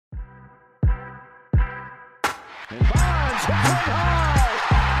Bonds hits it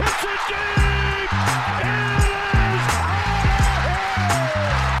high. It's a deep. It is.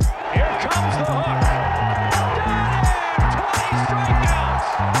 Here comes the hook. Got him. 20 strikeouts.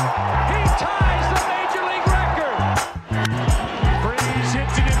 He ties the major league record. Freeze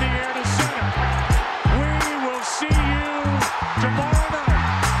hits it in the air to center. We will see you tomorrow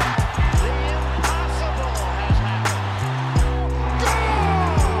night. The impossible has happened. Goal!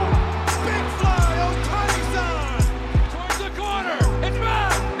 Big fly, Ohtani's on. Towards the corner. It's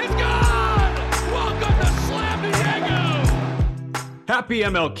back. It's gone. Welcome to Slam Diego. Happy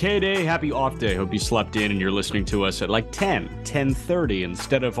MLK Day, happy off day. Hope you slept in and you're listening to us at like 10:30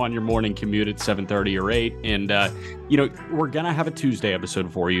 instead of on your morning commute at 7:30 or 8. And, we're going to have a Tuesday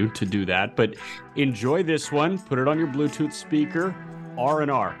episode for you to do that. But enjoy this one. Put it on your Bluetooth speaker.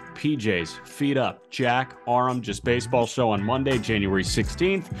 R&R, PJs, Feet Up, Jack, Aram, Just Baseball Show on Monday, January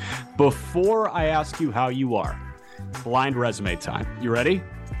 16th. Before I ask you how you are, blind resume time. You ready?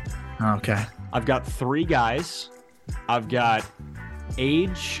 Okay. I've got 3 guys. I've got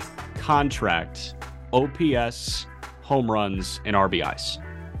age, contract, OPS, home runs, and RBIs.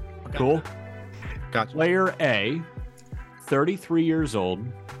 Okay. Cool? Gotcha. Player A, 33 years old.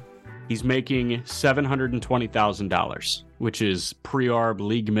 He's making $720,000, which is pre-arb,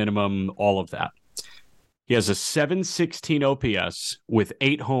 league minimum, all of that. He has a 716 OPS with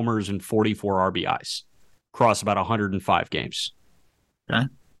 8 homers and 44 RBIs across about 105 games. Okay.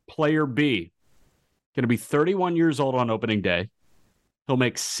 Player B, going to be 31 years old on opening day. He'll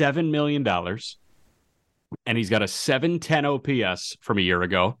make $7 million, and he's got a 710 OPS from a year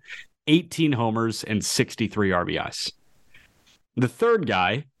ago, 18 homers, and 63 RBIs. The third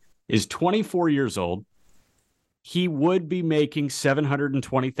guy is 24 years old. He would be making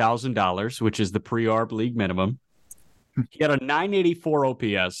 $720,000, which is the pre-arb league minimum. He had a 984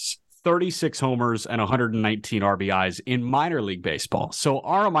 OPS, 36 homers, and 119 RBIs in minor league baseball. So,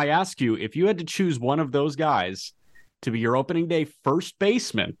 Aram, I ask you, if you had to choose one of those guys to be your opening day first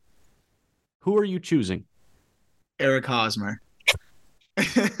baseman, who are you choosing? Eric Hosmer.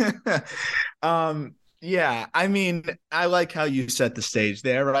 Yeah, I mean, I like how you set the stage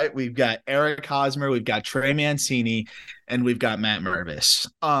there, right? We've got Eric Hosmer, we've got Trey Mancini, and we've got Matt Mervis.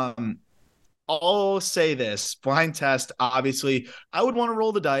 I'll say this, blind test, obviously, I would want to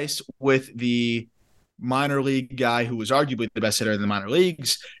roll the dice with the minor league guy who was arguably the best hitter in the minor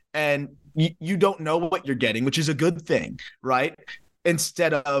leagues, and you don't know what you're getting, which is a good thing, right?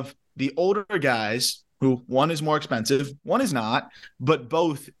 Instead of the older guys who one is more expensive, one is not, but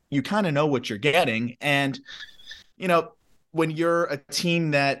both you kind of know what you're getting. And, when you're a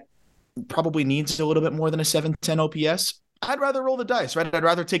team that probably needs a little bit more than a 710 OPS, I'd rather roll the dice, right? I'd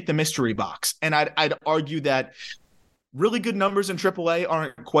rather take the mystery box. And I'd argue that really good numbers in AAA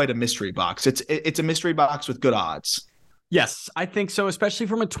aren't quite a mystery box. It's a mystery box with good odds. Yes, I think so, especially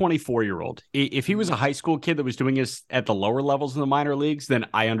from a 24-year-old. If he was a high school kid that was doing this at the lower levels in the minor leagues, then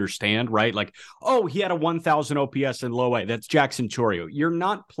I understand, right? Like, oh, he had a 1,000 OPS in low A. That's Jackson Chourio. You're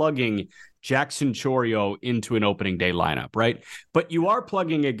not plugging Jackson Chourio into an opening day lineup, right? But you are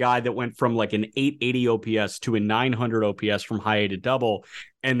plugging a guy that went from like an 880 OPS to a 900 OPS from high A to double,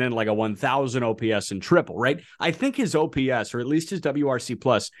 and then like a 1,000 OPS in triple, right? I think his OPS, or at least his WRC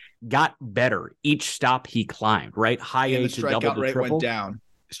plus, got better each stop he climbed, right? High A to double to triple. The strikeout rate went down.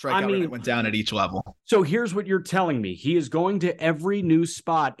 Strikeout rate went down at each level. So here's what you're telling me. He is going to every new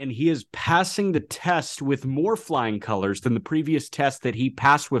spot, and he is passing the test with more flying colors than the previous test that he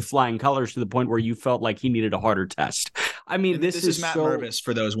passed with flying colors, to the point where you felt like he needed a harder test. I mean, this is Matt Mervis,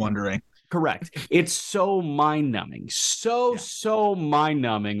 for those wondering. Correct. It's so mind-numbing. So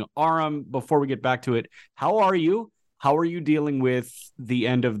mind-numbing. Aram, before we get back to it, how are you? How are you dealing with the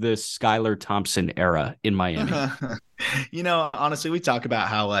end of this Skylar Thompson era in Miami? Honestly, we talk about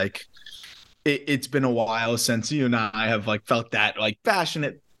how it's been a while since you and I have felt that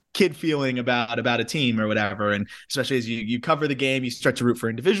passionate kid feeling about a team or whatever. And especially as you cover the game, you start to root for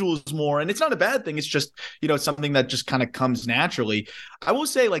individuals more. And it's not a bad thing. It's just, something that just kind of comes naturally. I will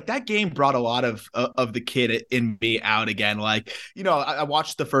say that game brought a lot of the kid in me out again. I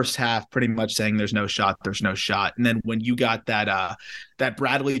watched the first half pretty much saying there's no shot. And then when you got that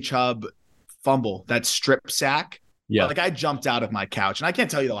Bradley Chubb fumble, that strip sack, yeah, I jumped out of my couch, and I can't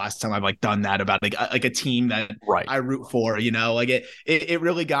tell you the last time I've done that about a team that I root for. It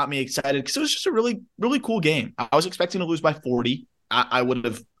really got me excited because it was just a really, really cool game. I was expecting to lose by 40. I would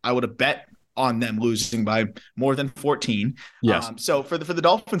have bet on them losing by more than 14. Yes. So for the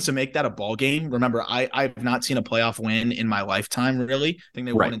Dolphins to make that a ball game, remember, I've not seen a playoff win in my lifetime, really. I think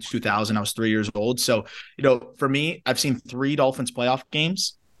they won in 2000. I was 3 years old. So, for me, I've seen 3 Dolphins playoff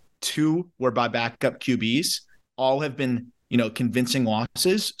games. 2 were by backup QBs. all have been, convincing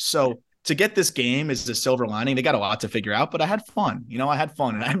losses. So to get this game is the silver lining. They got a lot to figure out, but I had fun. I had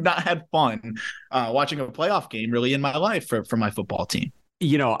fun, and I've not had fun watching a playoff game really in my life for my football team.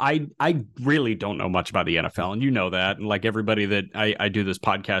 I really don't know much about the NFL, and you know that. And like everybody that I do this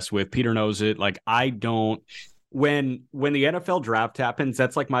podcast with, Peter knows it. Like I don't. When the NFL draft happens,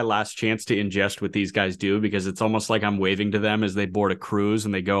 that's like my last chance to ingest what these guys do, because it's almost like I'm waving to them as they board a cruise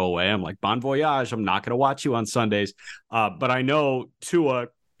and they go away. I'm like, bon voyage. I'm not going to watch you on Sundays. But I know Tua,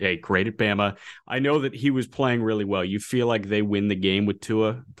 hey, great at Bama. I know that he was playing really well. You feel like they win the game with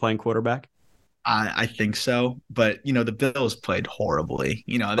Tua playing quarterback? I think so, but the Bills played horribly.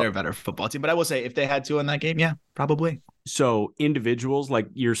 They're a better football team. But I will say, if they had to in that game, yeah, probably. So individuals, like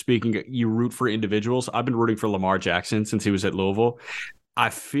you're speaking, you root for individuals. I've been rooting for Lamar Jackson since he was at Louisville.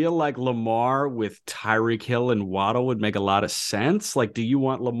 I feel like Lamar with Tyreek Hill and Waddle would make a lot of sense. Like, do you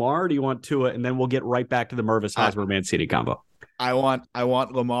want Lamar? Or do you want Tua? And then we'll get right back to the Mervis Hosmer Mancini combo. I want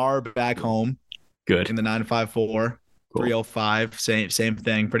Lamar back home. Good. In the 954. Cool. 305, same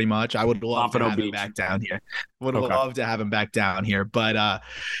thing pretty much. I would love to have him back down here. Love to have him back down here. But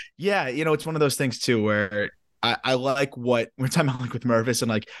yeah, it's one of those things too where I like what we're talking about, like with Mervis and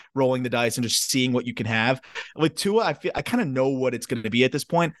like rolling the dice and just seeing what you can have. With Tua, I kind of know what it's going to be at this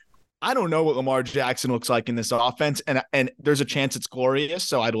point. I don't know what Lamar Jackson looks like in this offense, and there's a chance it's glorious.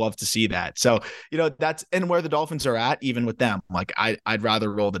 So I'd love to see that. So that's and where the Dolphins are at, even with them. Like I'd rather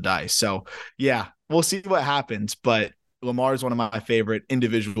roll the dice. So yeah, we'll see what happens, but Lamar is one of my favorite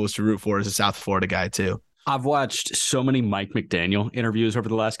individuals to root for as a South Florida guy too. I've watched so many Mike McDaniel interviews over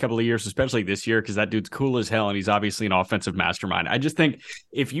the last couple of years, especially this year, because that dude's cool as hell, and he's obviously an offensive mastermind. I just think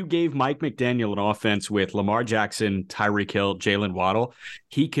if you gave Mike McDaniel an offense with Lamar Jackson, Tyreek Hill, Jalen Waddle,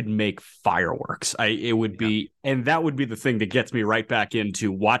 he could make fireworks. It would be, and that would be the thing that gets me right back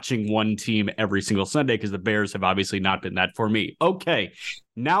into watching one team every single Sunday, because the Bears have obviously not been that for me. Okay,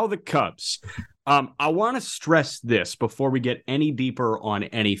 now the Cubs. I want to stress this before we get any deeper on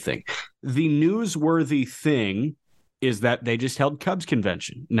anything. The newsworthy thing is that they just held Cubs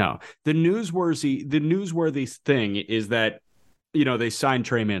convention. No, the newsworthy thing is that, they signed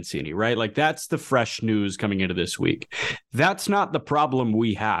Trey Mancini, right? Like that's the fresh news coming into this week. That's not the problem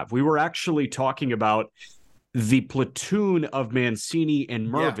we have. We were actually talking about the platoon of Mancini and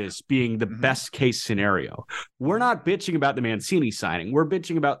Mervis being the best case scenario. We're not bitching about the Mancini signing. We're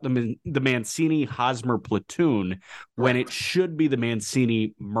bitching about the Mancini Hosmer platoon when it should be the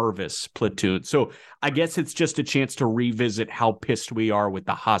Mancini Mervis platoon. So I guess it's just a chance to revisit how pissed we are with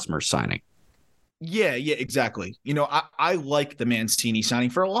the Hosmer signing. Yeah, exactly. I like the Mancini signing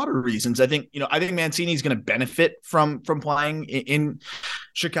for a lot of reasons. I think Mancini is going to benefit from playing in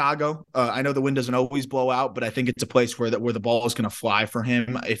Chicago. I know the wind doesn't always blow out, but I think it's a place where the ball is going to fly for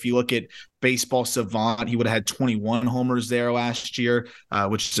him. If you look at Baseball Savant, he would have had 21 homers there last year,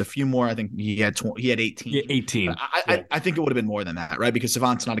 which is a few more. I think he had 18. Yeah, 18. I think it would have been more than that, right? Because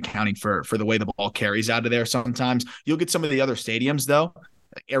Savant's not accounting for the way the ball carries out of there sometimes. You'll get some of the other stadiums, though.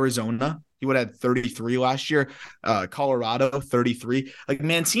 Arizona, he would have had 33 last year. Colorado, 33. Like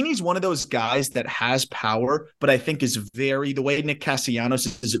Mancini's one of those guys that has power, but I think is the way Nick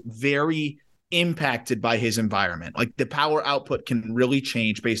Castellanos is very impacted by his environment. Like the power output can really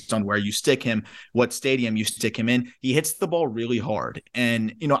change based on where you stick him, what stadium you stick him in. He hits the ball really hard.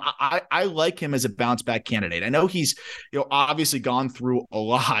 And, I like him as a bounce back candidate. I know he's, obviously gone through a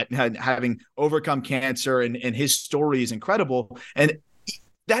lot, having overcome cancer, and his story is incredible. And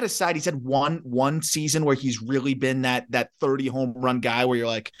that aside, he's had one season where he's really been that 30 home run guy where you're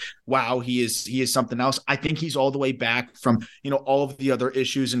like, wow, he is something else. I think he's all the way back from, all of the other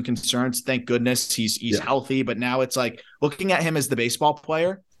issues and concerns. Thank goodness he's healthy. But now it's like looking at him as the baseball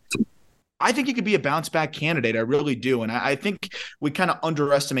player, I think he could be a bounce back candidate. I really do. And I think we kind of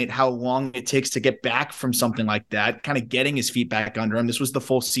underestimate how long it takes to get back from something like that, kind of getting his feet back under him. This was the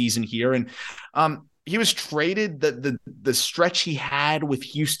full season here. And, he was traded. The stretch he had with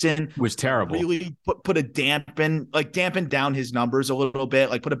Houston was terrible. Really put a dampen down his numbers a little bit,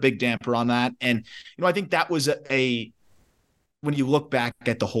 like put a big damper on that. And I think that was when you look back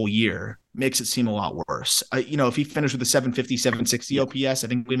at the whole year, makes it seem a lot worse. If he finished with a 750, 760 OPS, I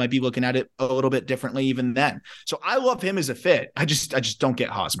think we might be looking at it a little bit differently even then. So I love him as a fit. I just don't get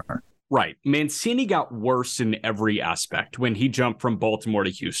Hosmer. Right. Mancini got worse in every aspect when he jumped from Baltimore to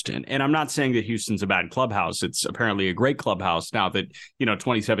Houston. And I'm not saying that Houston's a bad clubhouse. It's apparently a great clubhouse now that,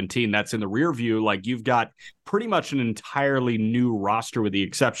 2017, that's in the rear view. Like you've got pretty much an entirely new roster with the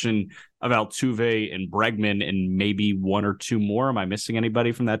exception of Altuve and Bregman and maybe one or two more. Am I missing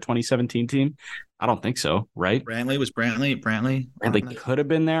anybody from that 2017 team? I don't think so, right? Brantley was Brantley. Brantley could have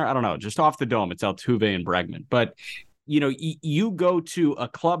been there. I don't know. Just off the dome, it's Altuve and Bregman. But, you go to a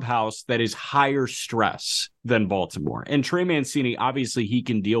clubhouse that is higher stress than Baltimore. And Trey Mancini, obviously, he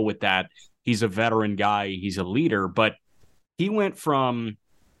can deal with that. He's a veteran guy. He's a leader. But he went from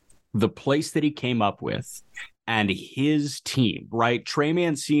the place that he came up with and his team, right? Trey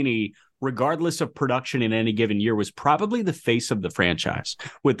Mancini, regardless of production in any given year, was probably the face of the franchise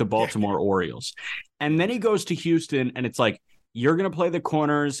with the Baltimore Orioles. And then he goes to Houston, and it's like, you're going to play the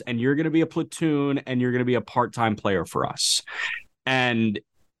corners, and you're going to be a platoon, and you're going to be a part-time player for us. And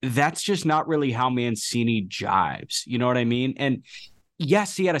that's just not really how Mancini jives. You know what I mean? And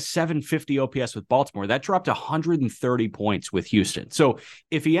yes, he had a 750 OPS with Baltimore. That dropped 130 points with Houston. So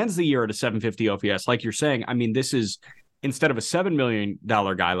if he ends the year at a 750 OPS, like you're saying, I mean, this is, instead of a $7 million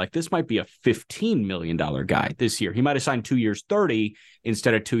guy, like this might be a $15 million guy this year. He might have signed 2 years 30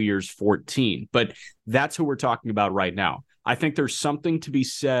 instead of 2 years 14. But that's who we're talking about right now. I think there's something to be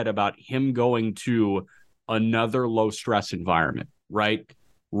said about him going to another low-stress environment, right?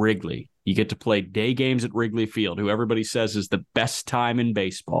 Wrigley. You get to play day games at Wrigley Field, who everybody says is the best time in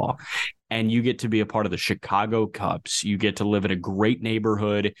baseball. And you get to be a part of the Chicago Cubs. You get to live in a great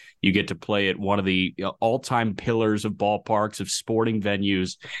neighborhood. You get to play at one of the all-time pillars of ballparks, of sporting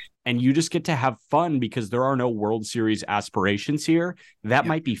venues. And you just get to have fun because there are no World Series aspirations here. That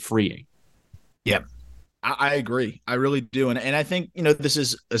might be freeing. Yep. I agree. I really do. And I think, this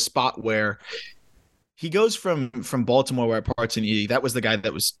is a spot where he goes from Baltimore, where parts in E. That was the guy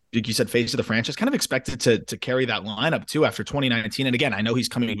that was, like you said, face of the franchise, kind of expected to carry that lineup too after 2019. And again, I know he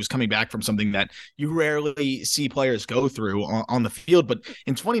was coming back from something that you rarely see players go through on the field. But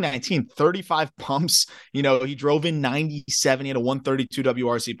in 2019, 35 pumps, he drove in 97, he had a 132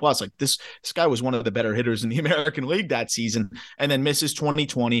 WRC plus. Like this guy was one of the better hitters in the American League that season, and then misses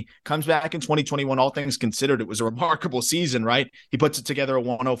 2020, comes back in 2021. All things considered, it was a remarkable season, right? He puts it together, a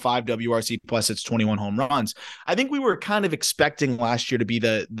 105 WRC plus. It's 21 home runs. I think we were kind of expecting last year to be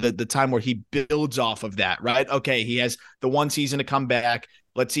the time where he builds off of that, right? Okay, he has the one season to come back.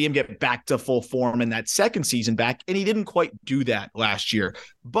 Let's see him get back to full form in that second season back. And he didn't quite do that last year.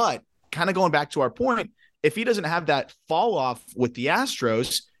 But kind of going back to our point, if he doesn't have that fall off with the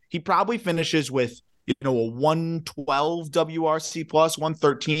Astros, he probably finishes with, a 112 WRC plus,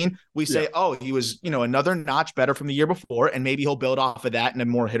 113. We say, he was, another notch better from the year before. And maybe he'll build off of that in a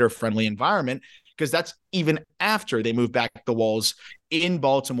more hitter friendly environment, because that's even after they move back the walls in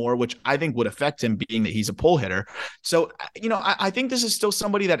Baltimore, which I think would affect him, being that he's a pull hitter. So, I think this is still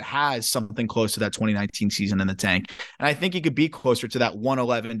somebody that has something close to that 2019 season in the tank. And I think he could be closer to that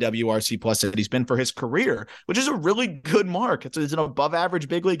 111 WRC plus that he's been for his career, which is a really good mark. It's an above average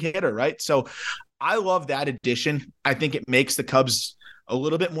big league hitter, right? So I love that addition. I think it makes the Cubs a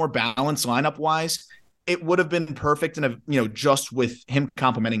little bit more balanced lineup wise. It would have been perfect just with him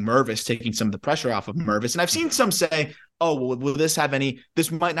complimenting Mervis, taking some of the pressure off of Mervis. And I've seen some say, will this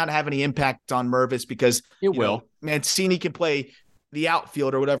might not have any impact on Mervis because it will. Mancini can play the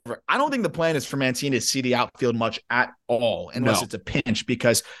outfield or whatever. I don't think the plan is for Mancini to see the outfield much at all, unless it's a pinch,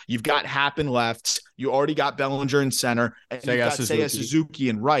 because you've got Happen left. You already got Bellinger in center, and you've got Seiya Suzuki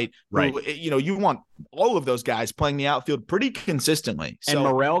in right. Right. Who, you want all of those guys playing the outfield pretty consistently. So and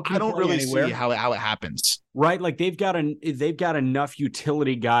Morel can I don't really anywhere. see how it happens. Right, like they've got enough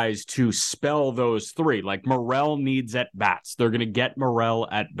utility guys to spell those three. Like Morel needs at bats. They're going to get Morel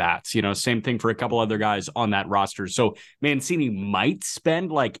at bats. Same thing for a couple other guys on that roster. So Mancini might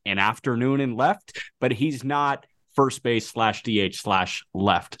spend like an afternoon in left, but he's not first base /DH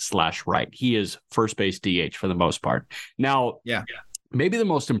 /left/right. He is first base DH for the most part. Now, maybe the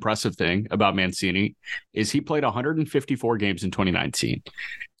most impressive thing about Mancini is he played 154 games in 2019.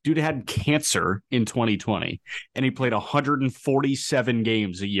 Dude had cancer in 2020, and he played 147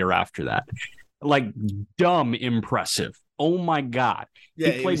 games a year after that. Like, dumb impressive. Oh my God. Yeah,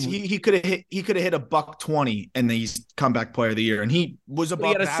 he could have hit a $120 and he's comeback player of the year, and he was above.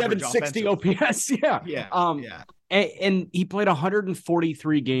 He had a 760 OPS. Yeah. And he played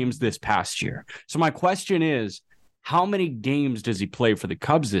 143 games this past year. So my question is, how many games does he play for the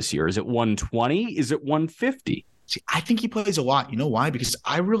Cubs this year? Is it 120? Is it 150? See, I think he plays a lot. You know why? Because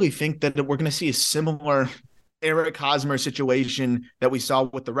I really think that we're going to see a similar Eric Hosmer situation that we saw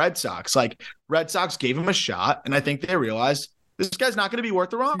with the Red Sox. Like, Red Sox gave him a shot, and I think they realized this guy's not going to be worth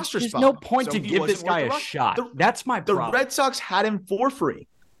the roster spot. There's no point to give this guy a shot. That's my problem. The Red Sox had him for free,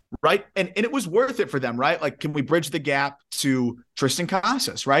 right? And it was worth it for them, right? Like, can we bridge the gap to Tristan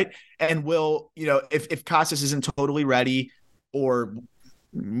Casas, right? And if Casas isn't totally ready, or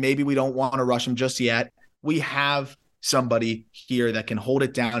maybe we don't want to rush him just yet, we have somebody here that can hold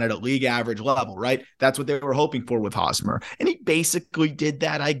it down at a league average level, right? That's what they were hoping for with Hosmer. And he basically did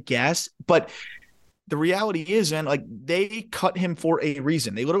that, I guess. But the reality is, man, like they cut him for a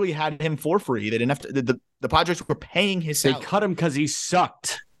reason. They literally had him for free. They didn't have to, the Padres were paying his salary. They cut him because he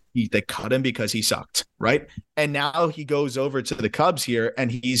sucked. They cut him because he sucked, right? And now he goes over to the Cubs here and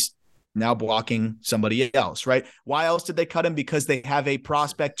he's now blocking somebody else, right? Why else did they cut him? Because they have a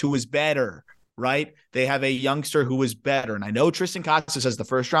prospect who is better, right? They have a youngster who is better. And I know Tristan Casas has the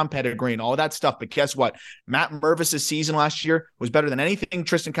first round pedigree and all that stuff, but guess what? Matt Mervis' season last year was better than anything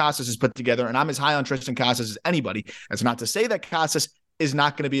Tristan Casas has put together. And I'm as high on Tristan Casas as anybody. That's not to say that Casas is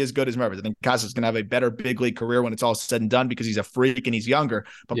not going to be as good as Mervis. I think Casas is going to have a better big league career when it's all said and done because he's a freak and he's younger.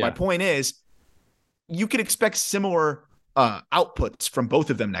 But my point is, you could expect similar outputs from both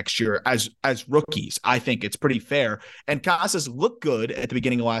of them next year as rookies. I think it's pretty fair. And Casas looked good at the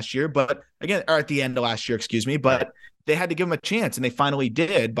beginning of last year, but again, or at the end of last year, excuse me, but they had to give him a chance, and they finally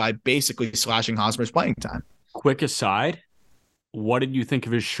did by basically slashing Hosmer's playing time. Quick aside, what did you think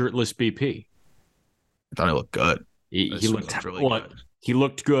of his shirtless BP? I thought it looked good. He looked really good. He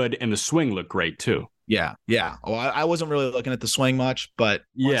looked good, and the swing looked great too. Yeah. Well, I wasn't really looking at the swing much, but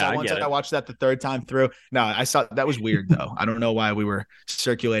once I watched that the third time through, no, I saw that was weird though. I don't know why we were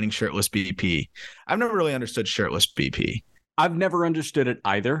circulating shirtless BP. I've never really understood shirtless BP. I've never understood it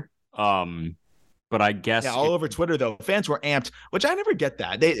either. But I guess all over Twitter though, fans were amped, which I never get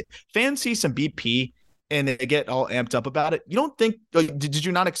that. Fans see some BP and they get all amped up about it. You don't think? Did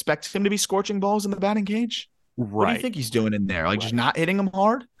you not expect him to be scorching balls in the batting cage? Right. What do you think he's doing in there? Like just not hitting them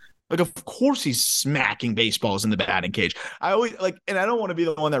hard? Like, of course he's smacking baseballs in the batting cage. I always and I don't want to be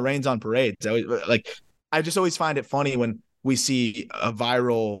the one that rains on parades. I just always find it funny when we see a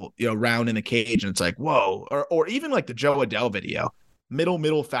viral, round in the cage and it's like, whoa, or even like the Joe Adele video. Middle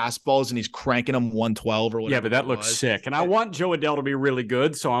fastballs and he's cranking them 112 or whatever. Yeah, but that looks sick. And I want Joe Adele to be really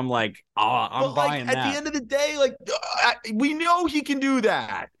good, so I'm like, I'm buying that. At the end of the day, we know he can do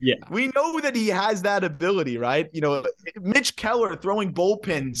that. Yeah. We know that he has that ability, right? Mitch Keller throwing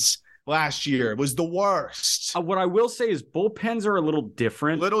bullpens last year was the worst. What I will say is bullpens are a little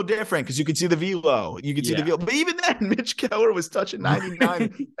different. Because you could see the velo. You could see the velo. But even then, Mitch Keller was touching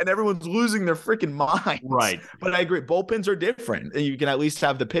 99 and everyone's losing their freaking minds. Right. But I agree. Bullpens are different. And you can at least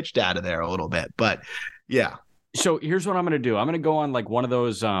have the pitch data there a little bit. But yeah. So here's what I'm going to do. I'm going to go on like one of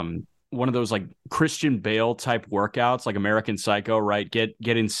those like Christian Bale type workouts, like American Psycho, right? Get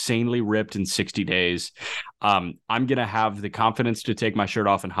insanely ripped in 60 days. I'm going to have the confidence to take my shirt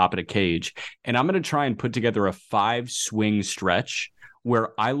off and hop in a cage. And I'm going to try and put together a 5-swing stretch where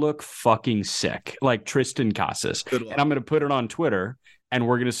I look fucking sick, like Tristan Casas. And I'm going to put it on Twitter and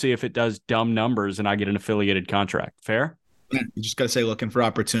we're going to see if it does dumb numbers and I get an affiliated contract. Fair? You just got to say looking for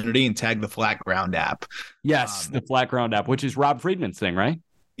opportunity and tag the Flat Ground app. Yes, the Flat Ground app, which is Rob Friedman's thing, right?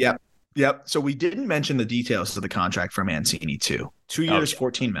 Yep. So we didn't mention the details of the contract for Mancini too. 2 years,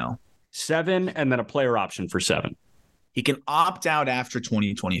 $14 million. 7, and then a player option for 7. He can opt out after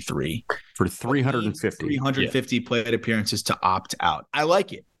 2023 for 350. 350 plate appearances to opt out. I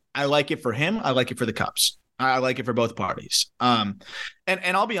like it. I like it for him. I like it for the Cubs. I like it for both parties. And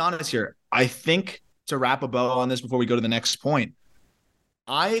I'll be honest here. I think to wrap a bow on this before we go to the next point,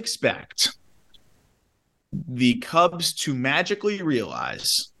 I expect the Cubs to magically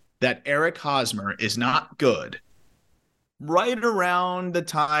realize that Eric Hosmer is not good right around the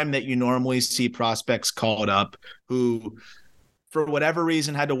time that you normally see prospects called up who, for whatever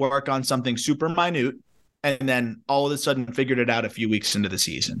reason, had to work on something super minute and then all of a sudden figured it out a few weeks into the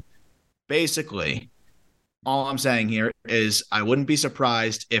season. Basically, all I'm saying here is I wouldn't be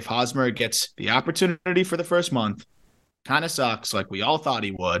surprised if Hosmer gets the opportunity for the first month, kind of sucks like we all thought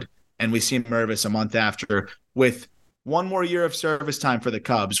he would, and we see Mervis a month after with one more year of service time for the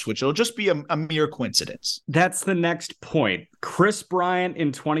Cubs, which will just be a mere coincidence. That's the next point. Chris Bryant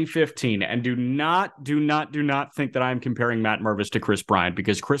in 2015, and do not think that I'm comparing Matt Mervis to Chris Bryant,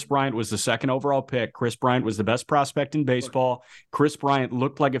 because Chris Bryant was the second overall pick. Chris Bryant was the best prospect in baseball. Chris Bryant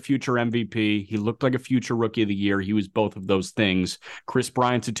looked like a future MVP. He looked like a future Rookie of the Year. He was both of those things. Chris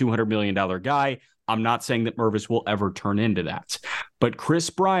Bryant's a $200 million guy. I'm not saying that Mervis will ever turn into that. But Chris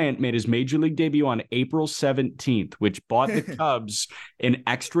Bryant made his major league debut on April 17th, which bought the Cubs an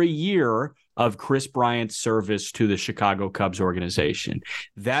extra year of Chris Bryant's service to the Chicago Cubs organization.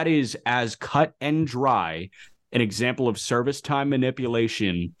 That is as cut and dry an example of service time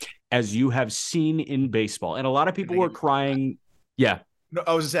manipulation as you have seen in baseball. And a lot of people were crying. Yeah. No,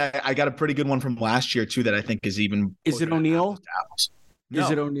 I was saying I got a pretty good one from last year too that I think is even. Is it O'Neill? No. Is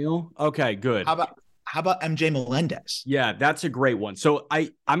it O'Neill? Okay, good. How How about MJ Melendez? Yeah, that's a great one. So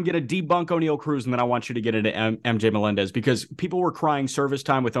I'm going to debunk O'Neal Cruz, and then I want you to get into MJ Melendez, because people were crying service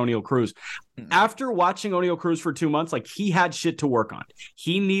time with O'Neal Cruz. After watching O'Neal Cruz for 2 months, like, he had shit to work on.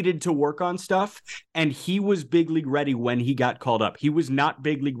 He needed to work on stuff, and he was big league ready when he got called up. He was not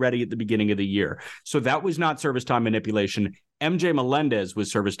big league ready at the beginning of the year. So that was not service time manipulation. MJ Melendez was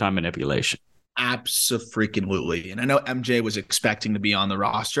service time manipulation. Absolutely. And I know MJ was expecting to be on the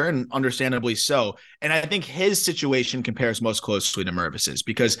roster, and understandably so. And I think his situation compares most closely to Mervis's,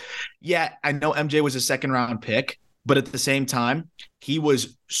 because, yeah, I know MJ was a second-round pick, but at the same time, he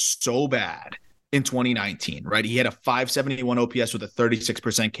was so bad in 2019, right? He had a 571 OPS with a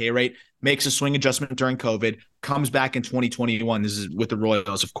 36% K rate, makes a swing adjustment during COVID, comes back in 2021. This is with the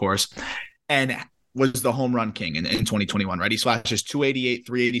Royals, of course, and was the home run king in 2021, right? He slashes 288,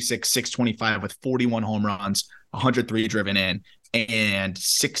 386, 625 with 41 home runs, 103 driven in, and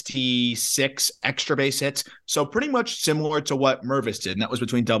 66 extra base hits. So pretty much similar to what Mervis did, and that was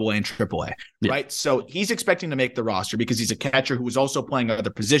between AA and AAA, right? So he's expecting to make the roster because he's a catcher who was also playing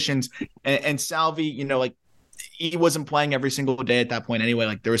other positions. And Salvi, you know, like, he wasn't playing every single day at that point anyway.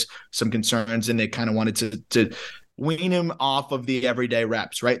 Like, there was some concerns, and they kind of wanted to wean him off of the everyday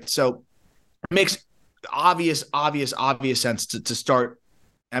reps, right? So it makes obvious sense to start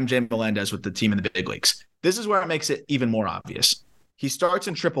MJ Melendez with the team in the big leagues. This is where it makes it even more obvious. He starts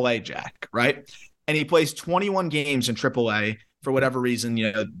in AAA, Jack, right? And he plays 21 games in AAA. For whatever reason,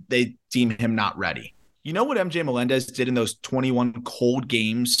 you know, they deem him not ready. You know what MJ Melendez did in those 21 cold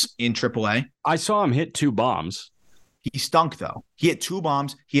games in AAA? I saw him hit 2 bombs. He stunk, though. He hit 2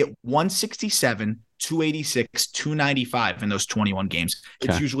 bombs. He hit 167, 286, 295 in those 21 games.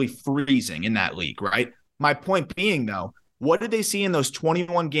 It's usually freezing in that league, right? My point being, though, what did they see in those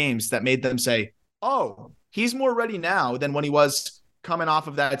 21 games that made them say, oh, he's more ready now than when he was coming off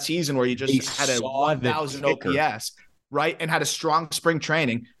of that season where he just had a 1,000 OPS, right? And had a strong spring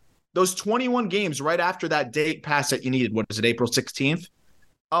training. Those 21 games right after that date pass that you needed, what is it, April 16th?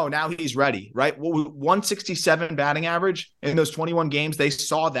 Oh, now he's ready, right? 167 batting average in those 21 games. They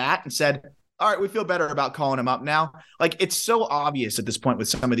saw that and said, all right, we feel better about calling him up now. Like, it's so obvious at this point with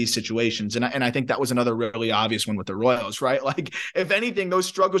some of these situations. And I think that was another really obvious one with the Royals, right? Like, if anything, those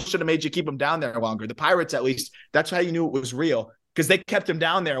struggles should have made you keep him down there longer. The Pirates, at least, that's how you knew it was real, because they kept him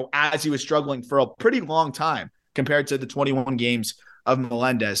down there as he was struggling for a pretty long time compared to the 21 games of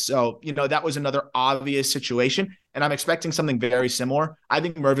Melendez. So, you know, that was another obvious situation. And I'm expecting something very similar. I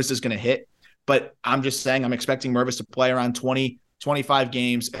think Mervis is going to hit, but I'm just saying I'm expecting Mervis to play around 20, 25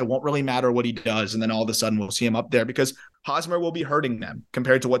 games. It won't really matter what he does. And then all of a sudden we'll see him up there because Hosmer will be hurting them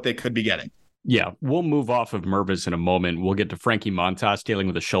compared to what they could be getting. Yeah, we'll move off of Mervis in a moment. We'll get to Frankie Montas dealing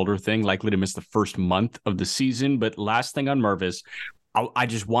with a shoulder thing, likely to miss the first month of the season. But last thing on Mervis, I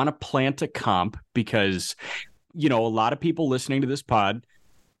just want to plant a comp because, you know, a lot of people listening to this pod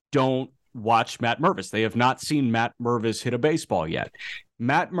don't watch Matt Mervis. They have not seen Matt Mervis hit a baseball yet.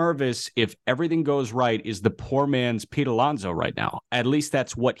 Matt Mervis, if everything goes right, is the poor man's Pete Alonso right now. At least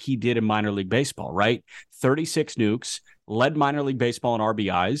that's what he did in minor league baseball, right? 36 nukes, led minor league baseball in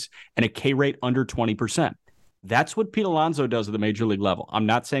RBIs, and a K rate under 20%. That's what Pete Alonso does at the major league level. I'm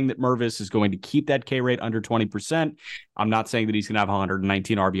not saying that Mervis is going to keep that K rate under 20%. I'm not saying that he's going to have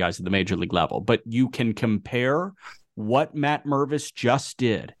 119 RBIs at the major league level, but you can compare what Matt Mervis just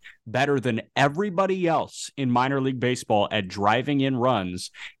did better than everybody else in minor league baseball at driving in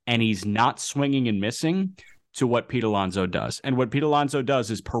runs, and he's not swinging and missing, to what Pete Alonso does. And what Pete Alonso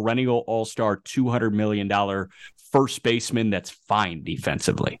does is perennial all-star $200 million first baseman that's fine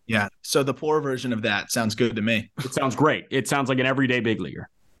defensively. Yeah. So the poor version of that sounds good to me. It sounds great. It sounds like an everyday big leaguer.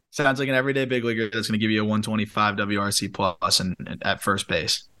 Sounds like an everyday big leaguer that's going to give you a 125 WRC plus and at first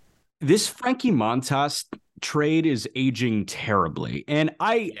base. This Frankie Montas trade is aging terribly. And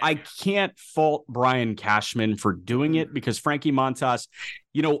I can't fault Brian Cashman for doing it because Frankie Montas,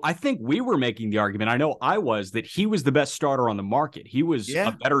 you know, I think we were making the argument, I know I was, that he was the best starter on the market. He was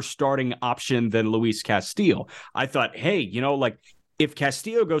a better starting option than Luis Castillo. I thought, hey, you know, like, if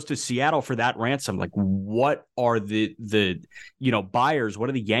Castillo goes to Seattle for that ransom, like, what are the you know, buyers? What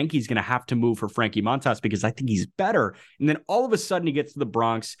are the Yankees going to have to move for Frankie Montas? Because I think he's better. And then all of a sudden he gets to the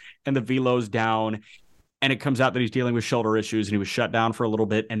Bronx and the velo's down, and it comes out that he's dealing with shoulder issues and he was shut down for a little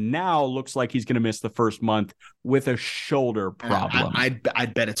bit. And now looks like he's going to miss the first month with a shoulder problem.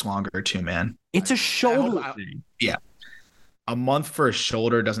 I'd bet it's longer too, man. It's a shoulder thing. Yeah. A month for a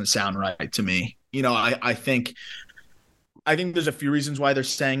shoulder doesn't sound right to me. You know, I think there's a few reasons why they're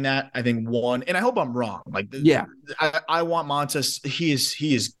saying that. I think one, and I hope I'm wrong. Like, I want Montas. He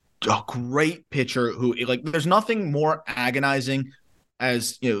is a great pitcher who, like, there's nothing more agonizing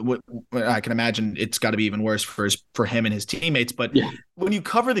as I can imagine it's got to be even worse for him and his teammates. But Yeah. when you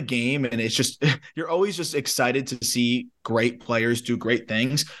cover the game and it's just you're always just excited to see great players do great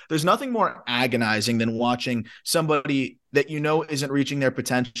things. There's nothing more agonizing than watching somebody that isn't reaching their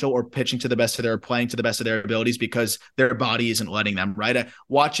potential or pitching to the best of their playing to the best of their abilities because their body isn't letting them, right?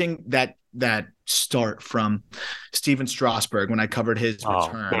 Watching that start from Steven Strasburg when I covered his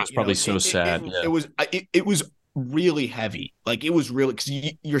return. That was probably so sad. It was really heavy. Like it was really,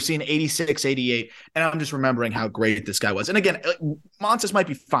 because you're seeing 86, 88, and I'm just remembering how great this guy was. And again, Montas might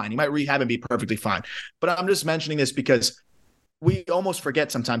be fine. He might rehab and be perfectly fine. But I'm just mentioning this because we almost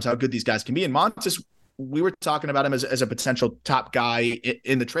forget sometimes how good these guys can be. And Montas, we were talking about him as a potential top guy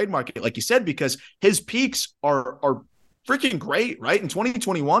in the trade market, like you said, because his peaks are freaking great, right? In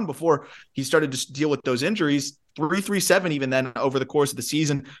 2021, before he started to deal with those injuries, 3.37 even then over the course of the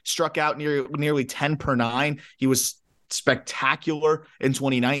season, struck out nearly 10 per 9. He was spectacular in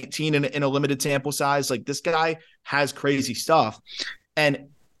 2019 in a limited sample size. Like, this guy has crazy stuff. And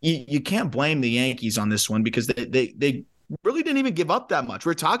you can't blame the Yankees on this one because they really didn't even give up that much.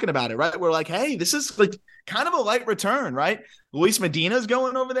 We're talking about it, right? We're like, hey, this is like kind of a light return, right? Luis Medina's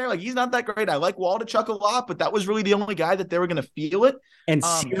going over there. Like, he's not that great. I like Waldichuk a lot, but that was really the only guy that they were going to feel it. And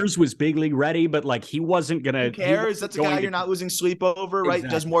Sears was big league ready, but like he wasn't going to. Who cares? That's a guy you're not losing sleep over, right? Exactly.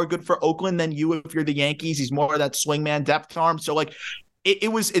 Does more good for Oakland than you if you're the Yankees. He's more of that swingman depth arm. So like, it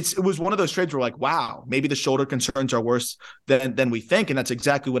was one of those trades where like, wow, maybe the shoulder concerns are worse than we think, and that's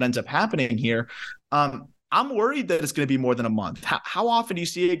exactly what ends up happening here. I'm worried that it's going to be more than a month. How often do you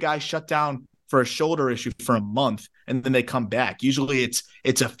see a guy shut down for a shoulder issue for a month and then they come back? Usually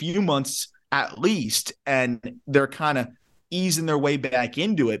it's a few months at least, and they're kind of easing their way back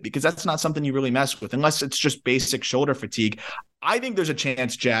into it because that's not something you really mess with unless it's just basic shoulder fatigue. I think there's a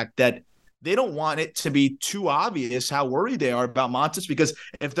chance, Jack, that they don't want it to be too obvious how worried they are about Montas, because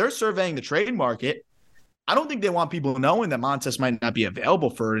if they're surveying the trade market, I don't think they want people knowing that Montas might not be available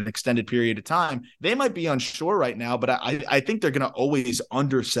for an extended period of time. They might be unsure right now, but I think they're going to always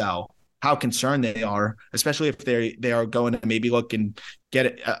undersell how concerned they are, especially if they are going to maybe look and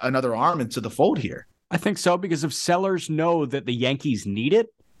get another arm into the fold here. I think so, because if sellers know that the Yankees need it,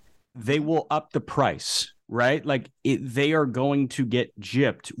 they will up the price, right? Like they are going to get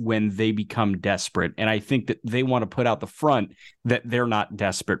gypped when they become desperate. And I think that they want to put out the front that they're not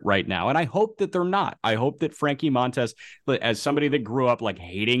desperate right now. And I hope that they're not. I hope that Frankie Montas, as somebody that grew up like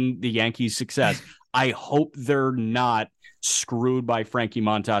hating the Yankees' success, I hope they're not screwed by Frankie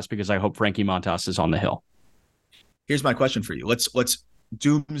Montas, because I hope Frankie Montas is on the hill. Here's my question for you. Let's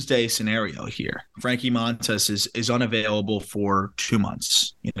doomsday scenario here. Frankie Montas is unavailable for 2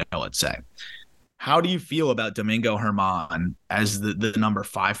 months, let's say. How do you feel about Domingo Germán as the number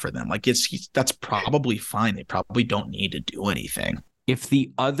 5 for them? Like, that's probably fine. They probably don't need to do anything. If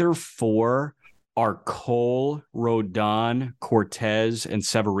the other 4 are Cole, Rodon, Cortez, and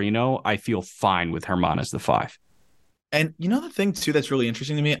Severino, I feel fine with Germán as the 5. And the thing too that's really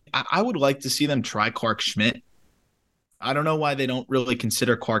interesting to me, I would like to see them try Clark Schmidt. I don't know why they don't really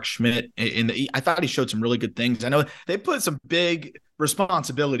consider Clark Schmidt I thought he showed some really good things. I know they put some big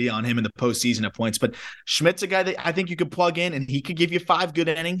responsibility on him in the postseason at points, but Schmidt's a guy that I think you could plug in and he could give you 5 good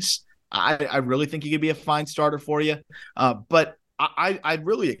innings. I really think he could be a fine starter for you. But I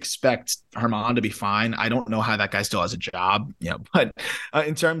really expect Germán to be fine. I don't know how that guy still has a job, but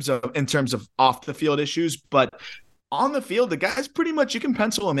in terms of off the field issues, but on the field, the guy's pretty much, you can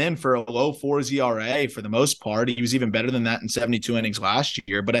pencil him in for a low 4s ERA for the most part. He was even better than that in 72 innings last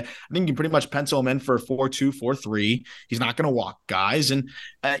year, but I think you can pretty much pencil him in for 4.2, 4.3. He's not going to walk guys. And,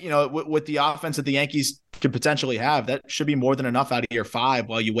 with the offense that the Yankees could potentially have, that should be more than enough out of year 5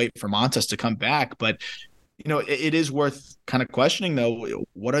 while you wait for Montas to come back. But, it is worth kind of questioning, though,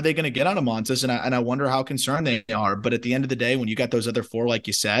 what are they going to get out of Montas? And I wonder how concerned they are. But at the end of the day, when you got those other 4, like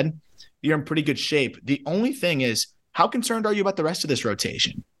you said, you're in pretty good shape. The only thing is, how concerned are you about the rest of this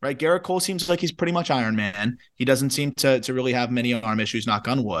rotation, right? Garrett Cole seems like he's pretty much Iron Man. He doesn't seem to really have many arm issues, knock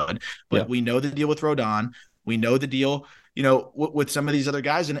on wood. But we know the deal with Rodon. We know the deal, with some of these other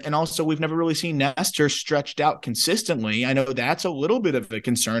guys. And also, we've never really seen Nestor stretched out consistently. I know that's a little bit of a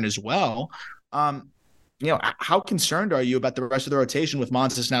concern as well. How concerned are you about the rest of the rotation with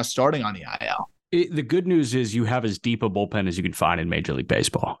Montas now starting on the IL? The good news is you have as deep a bullpen as you can find in Major League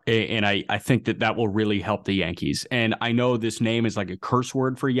Baseball. And I think that will really help the Yankees. And I know this name is like a curse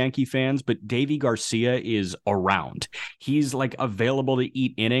word for Yankee fans, but Deivi Garcia is around. He's like available to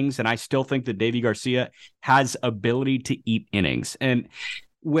eat innings. And I still think that Deivi Garcia has ability to eat innings. And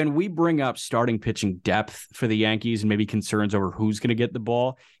when we bring up starting pitching depth for the Yankees and maybe concerns over who's going to get the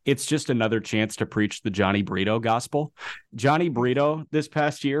ball, it's just another chance to preach the Johnny Brito gospel. Johnny Brito this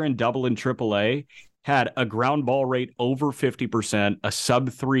past year in Double and Triple A had a ground ball rate over 50%, a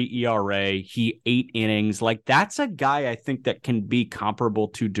sub-3 ERA. He 8 innings. Like, that's a guy I think that can be comparable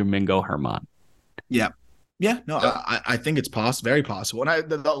to Domingo Germán. Yeah. Yeah, no, I think it's very possible. And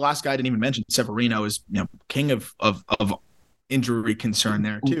the last guy I didn't even mention, Severino, is king of injury concern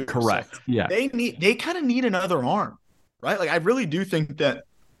there too. Correct. So yeah, they kind of need another arm, right? Like, I really do think that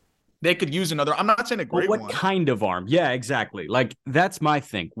they could use another. I'm not saying a great one. What kind of arm? Yeah, exactly. Like, that's my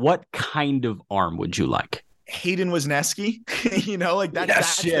thing. What kind of arm would you like? Hayden Wesneski,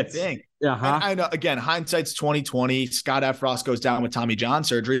 that's the thing. Uh-huh. I know, again, hindsight's 2020. Scott Efros goes down with Tommy John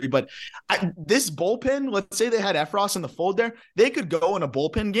surgery, but this bullpen, let's say they had Efros in the fold there, they could go in a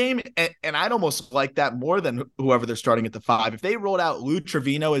bullpen game, and I'd almost like that more than whoever they're starting at the 5. If they rolled out Lou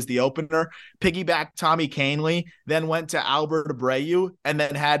Trevino as the opener, piggyback Tommy Kahnle, then went to Albert Abreu, and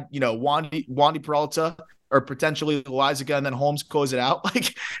then had Wandy Peralta or potentially Loizaga, and then Holmes close it out,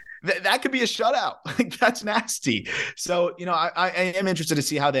 like. That could be a shutout. Like, that's nasty. So, I am interested to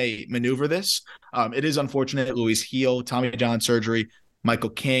see how they maneuver this. It is unfortunate. Luis Heel, Tommy John surgery.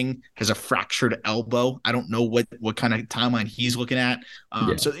 Michael King has a fractured elbow. I don't know what kind of timeline he's looking at.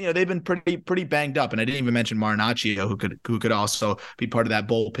 So, they've been pretty banged up. And I didn't even mention Marinaccio, who could also be part of that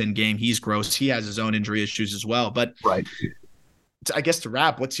bullpen game. He's gross. He has his own injury issues as well. But right. I guess to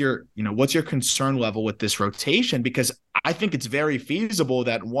wrap, what's your concern level with this rotation? Because I think it's very feasible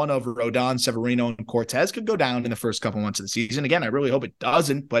that one of Rodon, Severino, and Cortez could go down in the first couple months of the season. Again, I really hope it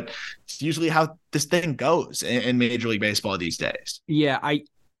doesn't, but it's usually how this thing goes in Major League Baseball these days. Yeah,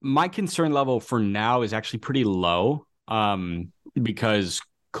 my concern level for now is actually pretty low, because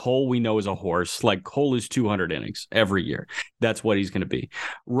Cole, we know, is a horse. Like, Cole is 200 innings every year. That's what he's going to be.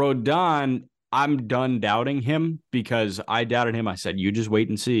 Rodon, I'm done doubting him, because I doubted him. I said, you just wait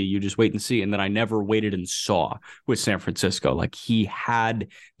and see. You just wait and see. And then I never waited and saw with San Francisco. Like, he had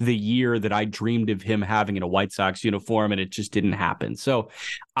the year that I dreamed of him having in a White Sox uniform, and it just didn't happen. So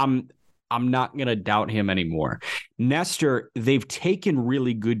I'm not going to doubt him anymore. Nestor, they've taken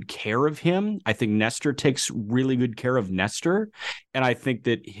really good care of him. I think Nestor takes really good care of Nestor, and I think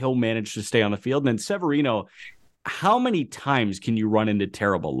that he'll manage to stay on the field. And then Severino, how many times can you run into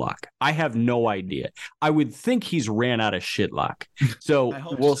terrible luck? I have no idea. I would think he's ran out of shit luck.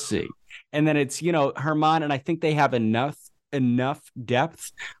 So we'll see. And then it's, Germán, and I think they have enough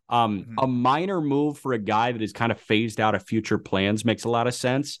depth. A minor move for a guy that is kind of phased out of future plans makes a lot of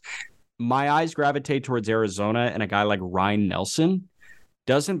sense. My eyes gravitate towards Arizona and a guy like Ryan Nelson.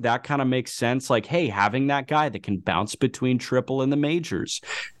 Doesn't that kind of make sense? Like, hey, having that guy that can bounce between triple and the majors.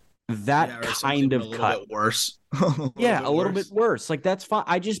 That kind of cut. Bit worse. A little bit worse. Like, that's fine.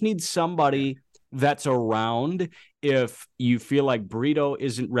 I just need somebody that's around if you feel like Brito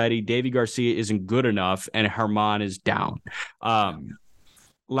isn't ready, Davy Garcia isn't good enough, and Germán is down.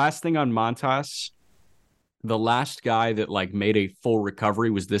 Last thing on Montas. The last guy that made a full recovery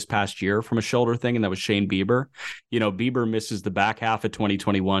was this past year from a shoulder thing, and that was Shane Bieber. Bieber misses the back half of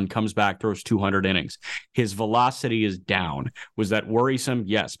 2021, comes back, throws 200 innings. His velocity is down. Was that worrisome?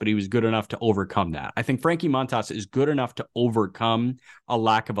 Yes, but he was good enough to overcome that. I think Frankie Montas is good enough to overcome a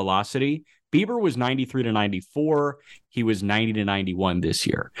lack of velocity. Bieber was 93 to 94. He was 90 to 91 this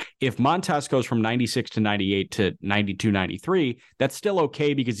year. If Montas goes from 96 to 98 to 92, 93, that's still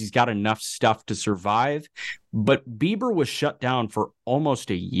okay because he's got enough stuff to survive. But Bieber was shut down for almost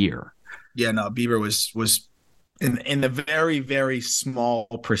a year. Yeah, no, Bieber was in the very, very small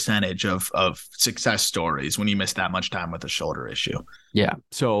percentage of success stories when you miss that much time with a shoulder issue. Yeah,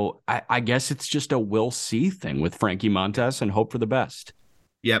 so I guess it's just a we'll see thing with Frankie Montas and hope for the best.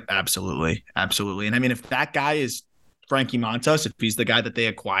 Yep, absolutely. Absolutely. And I mean, if that guy is Frankie Montas, if he's the guy that they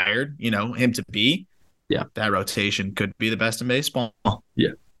acquired, him to be, that rotation could be the best in baseball.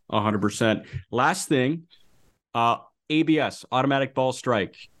 Yeah, 100%. Last thing, ABS, automatic ball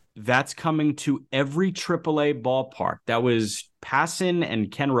strike. That's coming to every AAA ballpark. That was Passan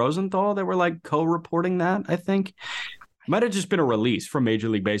and Ken Rosenthal that were co-reporting that, I think. Might have just been a release from Major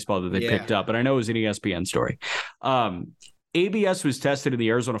League Baseball that they picked up, but I know it was an ESPN story. ABS was tested in the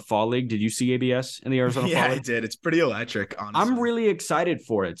Arizona Fall League. Did you see ABS in the Arizona Fall League? Yeah, I did. It's pretty electric, honestly. I'm really excited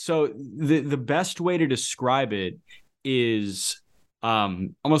for it. So the best way to describe it is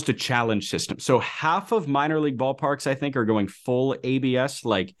almost a challenge system. So half of minor league ballparks, I think, are going full ABS.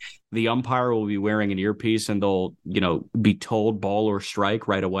 Like the umpire will be wearing an earpiece and they'll, be told ball or strike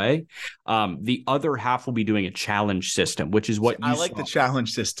right away. The other half will be doing a challenge system, which is what I like the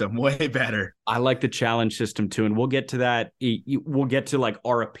challenge system way better. I like the challenge system too. And we'll get to that. We'll get to like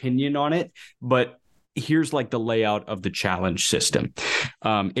our opinion on it, but here's like the layout of the challenge system.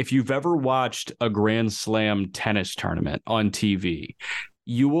 If you've ever watched a Grand Slam tennis tournament on TV,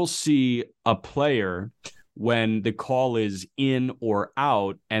 you will see a player when the call is in or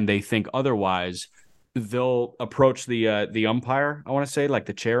out and they think otherwise, they'll approach the umpire, I want to say, like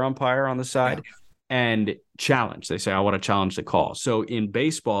the chair umpire on the side, and challenge. They say, I want to challenge the call. So in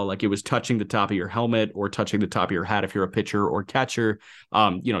baseball, like it was touching the top of your helmet or touching the top of your hat if you're a pitcher or catcher,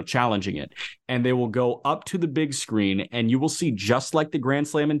 challenging it. And they will go up to the big screen and you will see, just like the Grand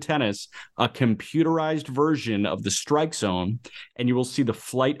Slam in tennis, a computerized version of the strike zone. And you will see the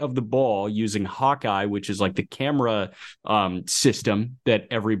flight of the ball using Hawkeye, which is like the camera system that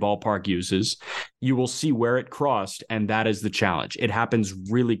every ballpark uses. You will see where it crossed, and that is the challenge. It happens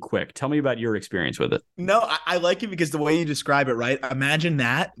really quick. Tell me about your experience with it. No, I like it because the way you describe it, right? Imagine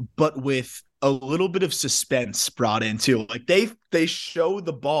that, but with a little bit of suspense brought into. Like they show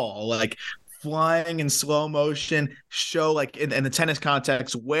the ball like flying in slow motion, show like in the tennis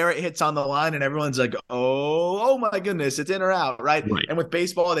context where it hits on the line, and everyone's like, oh my goodness, it's in or out, right? And with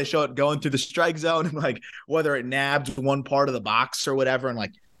baseball, they show it going through the strike zone and like whether it nabbed one part of the box or whatever, and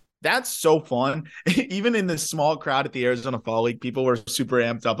like that's so fun. Even in the small crowd at the Arizona Fall League, people were super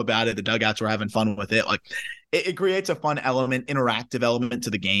amped up about it. The dugouts were having fun with it. Like it creates a fun element, interactive element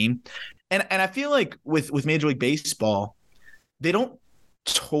to the game. And I feel like with Major League Baseball, they don't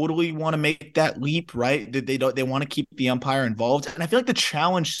totally want to make that leap, right? They want to keep the umpire involved. And I feel like the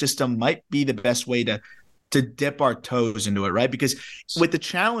challenge system might be the best way to dip our toes into it, right? Because with the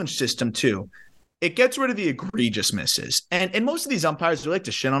challenge system too, it gets rid of the egregious misses. And most of these umpires, they like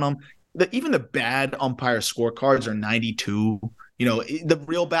to shit on them. Even the bad umpire scorecards are 92. The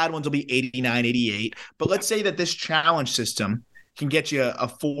real bad ones will be 89, 88. But let's say that this challenge system can get you a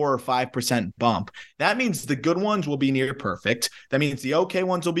 4 or 5% bump. That means the good ones will be near perfect. That means the okay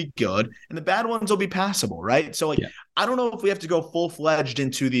ones will be good, and the bad ones will be passable, right? So I don't know if we have to go full-fledged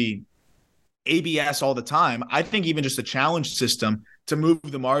into the ABS all the time. I think even just a challenge system to move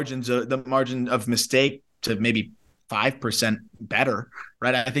the margin of mistake to maybe 5% better,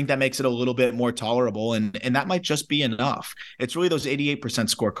 right? I think that makes it a little bit more tolerable, and that might just be enough. It's really those 88%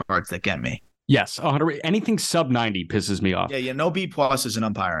 scorecards that get me. Yes, 100. Anything sub 90 pisses me off. Yeah, no B pluses in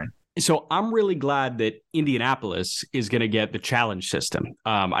umpiring. So I'm really glad that Indianapolis is going to get the challenge system.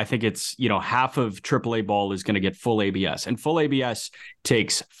 I think it's, half of AAA ball is going to get full ABS, and full ABS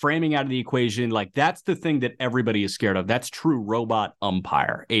takes framing out of the equation. Like that's the thing that everybody is scared of. That's true robot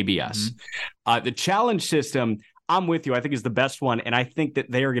umpire ABS. The challenge system, I'm with you, I think is the best one. And I think that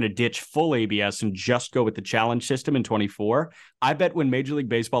they are going to ditch full ABS and just go with the challenge system in 24. I bet when Major League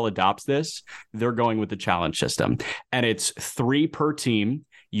Baseball adopts this, they're going with the challenge system. And it's 3 per team.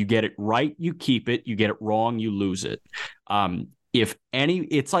 You get it right, you keep it. You get it wrong, you lose it.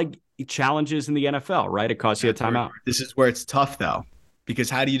 It's like challenges in the NFL, right? It costs you a timeout. This is where it's tough, though, because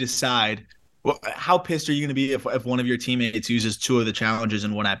how do you decide? Well, how pissed are you going to be if one of your teammates uses 2 of the challenges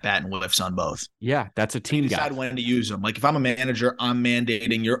and 1 at bat and whiffs on both? Yeah, that's a team guy. Decide when to use them. Like if I'm a manager, I'm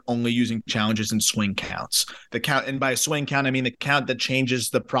mandating you're only using challenges and swing counts. The count, and by swing count, I mean the count that changes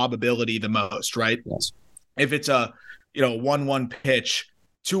the probability the most, right? Yes. If it's a 1-1 pitch,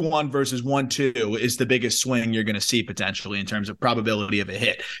 2-1 versus 1-2 is the biggest swing you're going to see potentially in terms of probability of a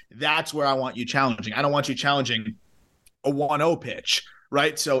hit. That's where I want you challenging. I don't want you challenging a 1-0 pitch,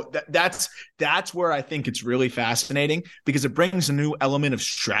 right? So that's where I think it's really fascinating because it brings a new element of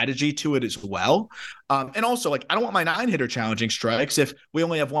strategy to it as well. And also, like, I don't want my 9-hitter challenging strikes if we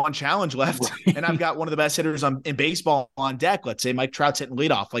only have 1 challenge left and I've got one of the best hitters in baseball on deck. Let's say Mike Trout's hitting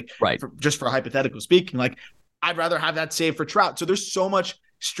leadoff, like just for hypothetical speaking, like I'd rather have that save for Trout. So there's so much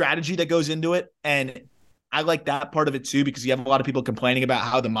strategy that goes into it. And I like that part of it too, because you have a lot of people complaining about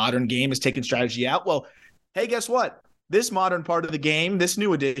how the modern game is taking strategy out. Well, hey, guess what? This modern part of the game, this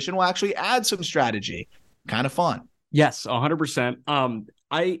new edition will actually add some strategy. Kind of fun. Yes, 100%.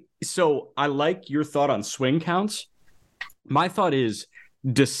 I like your thought on swing counts. My thought is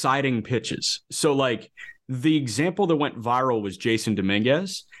deciding pitches. So like the example that went viral was Jason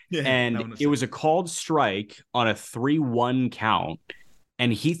Dominguez, and it was a called strike on a 3-1 count.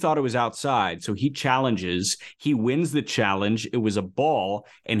 And he thought it was outside. So he challenges, he wins the challenge. It was a ball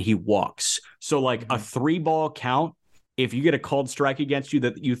and he walks. So like a 3-ball count If you get a called strike against you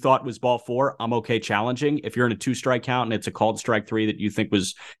that you thought was ball 4, I'm okay challenging. If you're in a 2-strike count and it's a called strike 3 that you think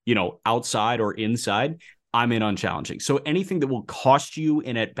was, outside or inside, I'm in on challenging. So anything that will cost you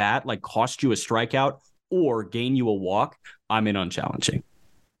an at bat, like cost you a strikeout or gain you a walk, I'm in on challenging.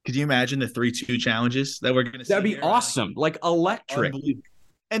 Could you imagine the 3-2 challenges that we're going to see? That'd be awesome. Like electric.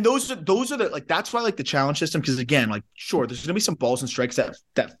 And those are the that's why I like the challenge system, because again, like, sure, there's going to be some balls and strikes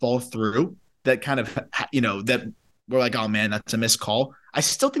that fall through that kind of, that we're like, oh man, that's a missed call. I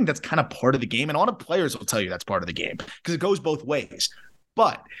still think that's kind of part of the game. And all the players will tell you that's part of the game because it goes both ways.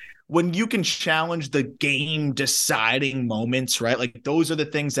 But when you can challenge the game deciding moments, right? Like those are the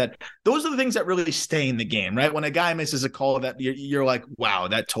things that really stay in the game, right? When a guy misses a call that you're like, wow,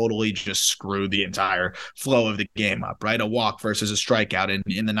 that totally just screwed the entire flow of the game up, right? A walk versus a strikeout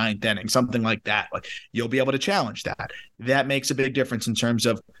in the 9th inning, something like that. Like you'll be able to challenge that. That makes a big difference in terms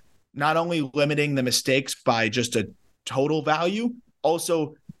of not only limiting the mistakes by just a total value,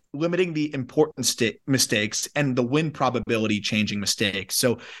 also limiting the important mistakes and the win probability changing mistakes.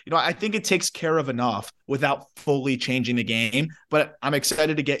 So, I think it takes care of enough without fully changing the game, but I'm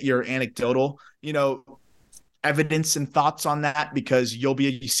excited to get your anecdotal, evidence and thoughts on that, because you'll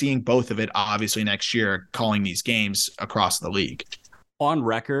be seeing both of it obviously next year calling these games across the league. On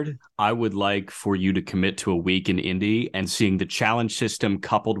record, I would like for you to commit to a week in Indy and seeing the challenge system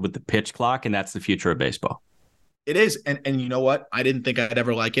coupled with the pitch clock, and that's the future of baseball. It is. And you know what? I didn't think I'd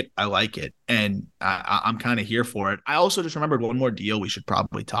ever like it. I like it. And I'm kind of here for it. I also just remembered one more deal we should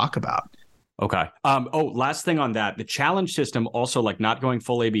probably talk about. Okay. Last thing on that, the challenge system also, like, not going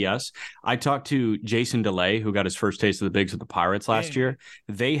full ABS. I talked to Jason DeLay, who got his first taste of the bigs with the Pirates last year.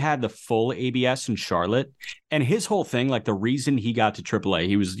 They had the full ABS in Charlotte. And his whole thing, like the reason he got to AAA,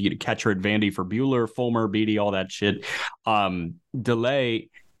 he was catcher at Vandy for Bueller, Fulmer, Beatty, all that shit. DeLay,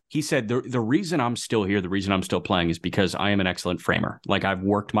 he said, the reason I'm still here, the reason I'm still playing is because I am an excellent framer. Like, I've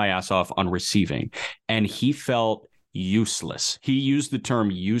worked my ass off on receiving. And he felt useless. He used the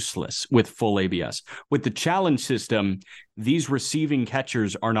term useless with full ABS. With the challenge system, these receiving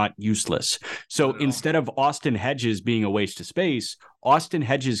catchers are not useless. So instead of Austin Hedges being a waste of space, Austin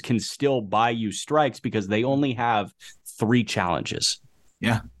Hedges can still buy you strikes because they only have 3 challenges.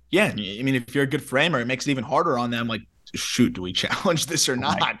 Yeah. Yeah. I mean, if you're a good framer, it makes it even harder on them. Like, shoot, do we challenge this or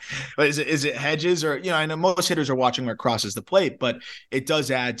not? Right. Is it Hedges, or I know most hitters are watching where it crosses the plate, but it does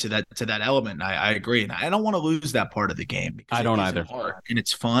add to that element. I agree, and I don't want to lose that part of the game because I don't either. Hard, and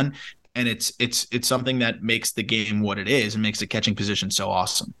it's fun, and it's something that makes the game what it is and makes the catching position so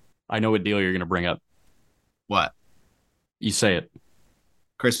awesome. I know what deal you're going to bring up. What? You say it.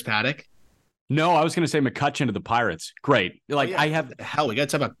 Chris Paddock. No, I was going to say McCutchen to the Pirates. Great. Like, we got to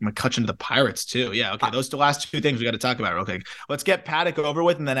talk about McCutchen to the Pirates too. Yeah. Okay. Those are the last 2 things we got to talk about. Okay. Let's get Paddock over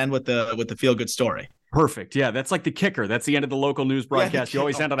with and then end with the feel good story. Perfect. Yeah. That's like the kicker. That's the end of the local news broadcast. You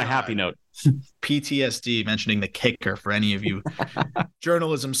always end on a happy note. PTSD mentioning the kicker for any of you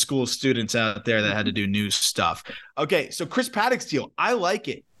journalism school students out there that had to do news stuff. Okay. So Chris Paddock's deal. I like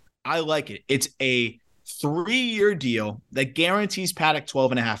it. It's a 3-year deal that guarantees Paddock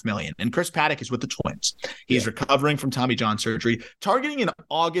 $12.5 million. And Chris Paddock is with the Twins. He's recovering from Tommy John surgery, targeting an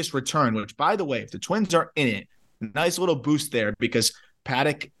August return, which, by the way, if the Twins are in it, nice little boost there because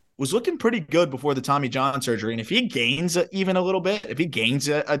Paddock was looking pretty good before the Tommy John surgery. And if he gains even a little bit, if he gains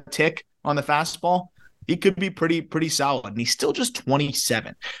a tick on the fastball, he could be pretty solid. And he's still just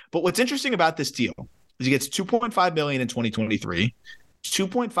 27. But what's interesting about this deal is he gets $2.5 million in 2023,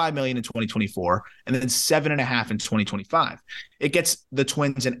 $2.5 million in 2024, and then $7.5 in 2025. It gets the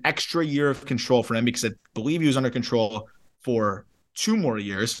Twins an extra year of control for him because I believe he was under control for 2 more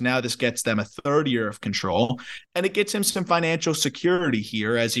years. Now this gets them a 3rd year of control, and it gets him some financial security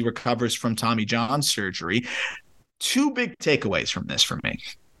here as he recovers from Tommy John surgery. 2 big takeaways from this for me.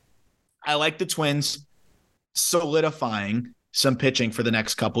 I like the Twins solidifying some pitching for the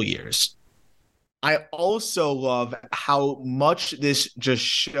next couple years. I also love how much this just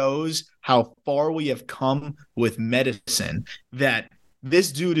shows how far we have come with medicine, that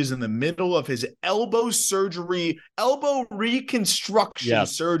this dude is in the middle of his elbow reconstruction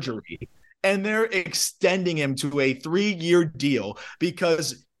surgery, and they're extending him to a 3-year deal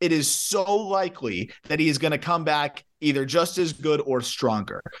because it is so likely that he is going to come back either just as good or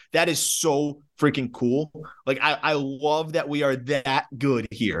stronger. That is so freaking cool. Like, I love that we are that good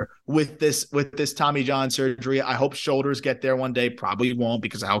here with this Tommy John surgery. I hope shoulders get there one day. Probably won't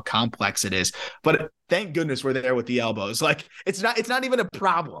because of how complex it is. But thank goodness we're there with the elbows. Like, it's not even a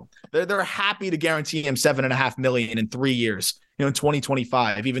problem. They're happy to guarantee him $7.5 million in 3 years, in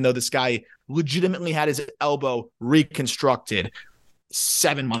 2025, even though this guy legitimately had his elbow reconstructed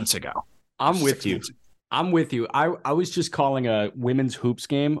 7 months ago. I'm with you. I'm with you. I was just calling a women's hoops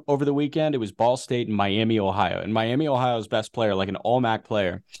game over the weekend. It was Ball State and Miami, Ohio. And Miami, Ohio's best player, like an all-MAC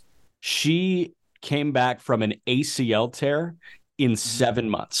player, she came back from an ACL tear in 7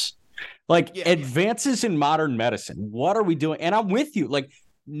 months. Like, advances in modern medicine. What are we doing? And I'm with you. Like,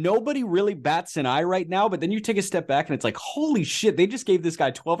 nobody really bats an eye right now, but then you take a step back and it's like, holy shit, they just gave this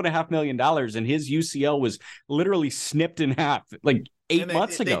guy $12.5 million and his UCL was literally snipped in half like 7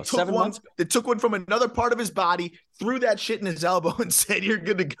 months ago. They took one from another part of his body, threw that shit in his elbow and said, you're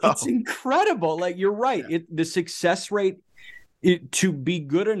good to go. It's incredible. Like, you're right. Yeah. The success rate to be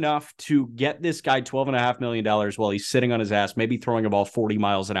good enough to get this guy $12.5 million while he's sitting on his ass, maybe throwing a ball 40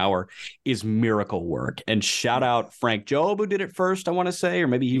 miles an hour, is miracle work. And shout out Frank Job, who did it first, I want to say, or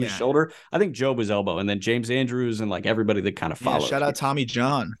maybe he was shoulder. I think Job was elbow, and then James Andrews and like everybody that kind of followed. Shout out Tommy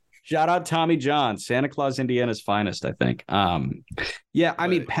John. Shout out Tommy John, Santa Claus, Indiana's finest, I think. I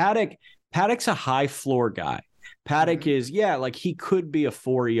mean, Paddock's a high floor guy. Paddock is, like he could be a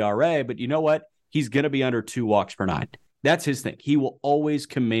 4 ERA, but you know what? He's going to be under 2 walks per 9. That's his thing. He will always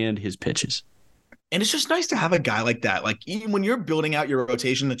command his pitches. And it's just nice to have a guy like that. Like, even when you're building out your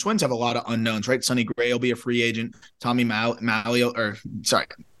rotation, the Twins have a lot of unknowns, right? Sonny Gray will be a free agent. Tyler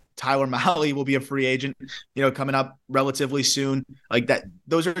Mahle will be a free agent, coming up relatively soon. Like that,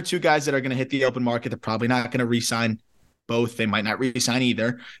 those are 2 guys that are going to hit the open market. They're probably not going to re-sign both. They might not re-sign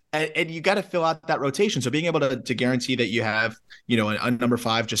either. And you got to fill out that rotation. So being able to guarantee that you have, a number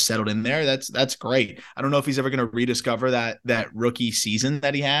 5 just settled in there, that's great. I don't know if he's ever going to rediscover that rookie season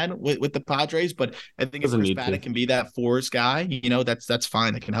that he had with the Padres, but I think if Chris Paddock can be that 4s guy, that's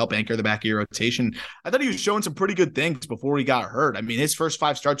fine. That can help anchor the back of your rotation. I thought he was showing some pretty good things before he got hurt. I mean, his first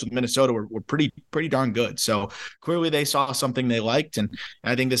 5 starts with Minnesota were pretty darn good. So clearly they saw something they liked. And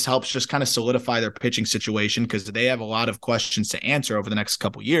I think this helps just kind of solidify their pitching situation, because they have a lot of questions to answer over the next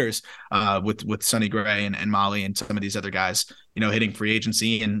couple years with Sonny Gray and Mahle and some of these other guys, hitting free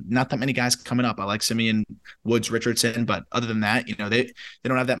agency, and not that many guys coming up. I like Simeon, Woods, Richardson, but other than that, they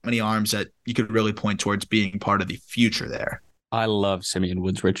don't have that many arms that you could really point towards being part of the future there. I love Simeon,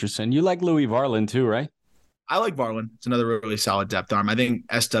 Woods, Richardson. You like Louis Varland too, right? I like Varland. It's another really solid depth arm. I think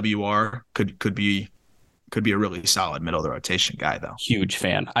SWR could be a really solid middle of the rotation guy, though. Huge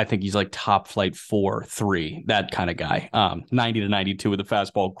fan. I think he's like top flight 4-3, that kind of guy. 90 to 92 with the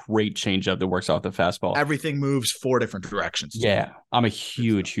fastball. Great changeup that works off the fastball. Everything moves 4 different directions. Yeah. I'm a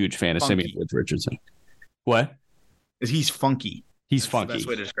huge fan of Simeon Woods Richardson. What? He's funky. He's That's funky. the best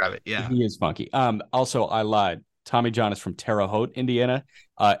way to describe it. Yeah. He is funky. Also, I lied. Tommy John is from Terre Haute, Indiana.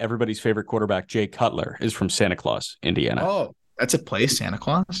 Everybody's favorite quarterback, Jay Cutler, is from Santa Claus, Indiana. Oh, that's a place, Santa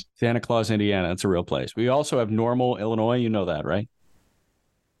Claus? Santa Claus, Indiana. That's a real place. We also have Normal, Illinois. You know that, right?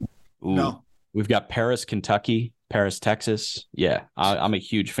 Ooh. No. We've got Paris, Kentucky, Paris, Texas. Yeah, I'm a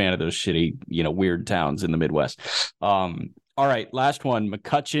huge fan of those shitty, weird towns in the Midwest. All right, last one.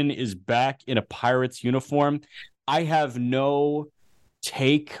 McCutchen is back in a Pirates uniform. I have no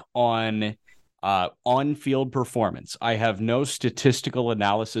take on on-field performance. I have no statistical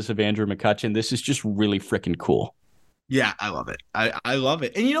analysis of Andrew McCutchen. This is just really freaking cool. Yeah, I love it. I love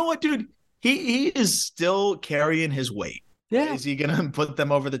it. And you know what, dude? He is still carrying his weight. Yeah. Is he gonna put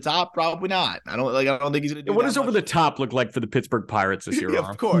them over the top? Probably not. I don't think he's gonna do. What does over the top look like for the Pittsburgh Pirates this year? Yeah,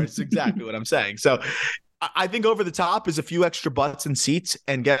 of course, exactly what I'm saying. So I think over the top is a few extra butts and seats.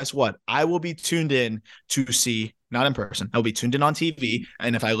 And guess what? I will be tuned in to see, not in person, I'll be tuned in on TV.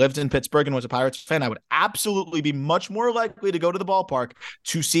 And if I lived in Pittsburgh and was a Pirates fan, I would absolutely be much more likely to go to the ballpark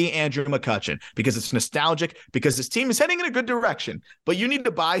to see Andrew McCutchen, because it's nostalgic, because this team is heading in a good direction. But you need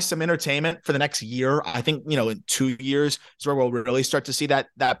to buy some entertainment for the next year. I think, in 2 years is where we'll really start to see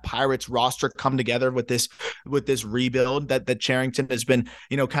that Pirates roster come together with this rebuild that Charrington has been,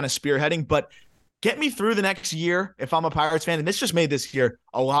 kind of spearheading. But get me through the next year if I'm a Pirates fan. And this just made this year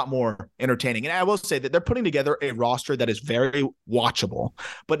a lot more entertaining. And I will say that they're putting together a roster that is very watchable.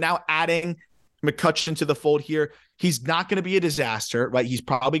 But now adding McCutchen to the fold here, he's not going to be a disaster, right? He's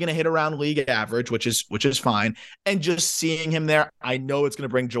probably going to hit around league average, which is fine. And just seeing him there, I know it's going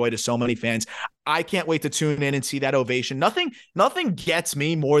to bring joy to so many fans. I can't wait to tune in and see that ovation. Nothing gets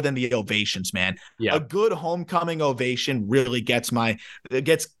me more than the ovations, man. Yeah. A good homecoming ovation really gets the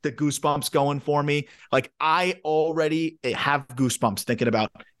goosebumps going for me. Like, I already have goosebumps thinking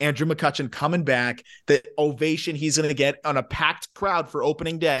about Andrew McCutchen coming back, the ovation he's going to get on a packed crowd for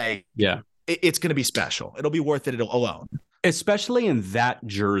opening day. Yeah. It's going to be special. It'll be worth it alone. Especially in that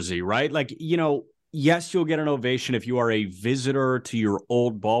jersey, right? Like, yes, you'll get an ovation if you are a visitor to your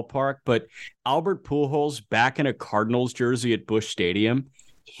old ballpark, but Albert Pujols back in a Cardinals jersey at Busch Stadium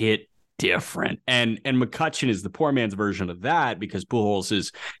hit different. And McCutchen is the poor man's version of that because Pujols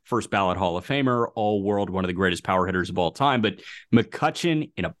is first ballot Hall of Famer, all world, one of the greatest power hitters of all time. But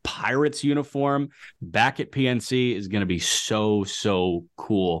McCutchen in a Pirates uniform back at PNC is going to be so, so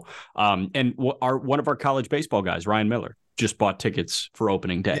cool. And one of our college baseball guys, Ryan Miller, just bought tickets for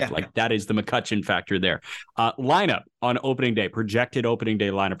opening day. Yeah. That is the McCutchen factor there. Lineup on opening day, projected opening day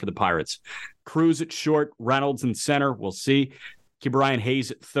lineup for the Pirates. Cruz at short, Reynolds in center. We'll see. Brian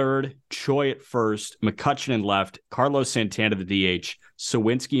Hayes at third, Choi at first, McCutchen in left, Carlos Santana the DH,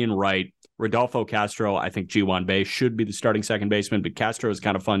 Sawinski in right, Rodolfo Castro. I think Ji-Hwan Bae should be the starting second baseman, but Castro is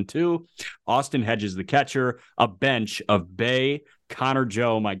kind of fun too. Austin Hedges the catcher, a bench of Bae, Connor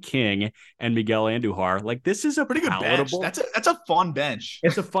Joe, my king, and Miguel Andujar. Like, this is a pretty good bench. That's a fun bench.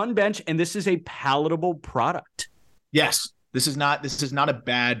 It's a fun bench, and this is a palatable product. Yes. This is not a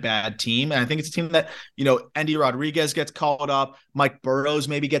bad team. And I think it's a team that, Andy Rodriguez gets called up. Mike Burrows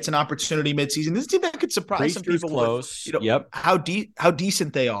maybe gets an opportunity midseason. This is a team that could surprise some people close. with, how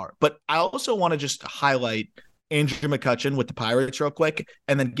decent they are. But I also want to just highlight Andrew McCutchen with the Pirates real quick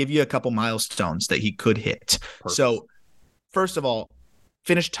and then give you a couple milestones that he could hit. Perfect. So first of all,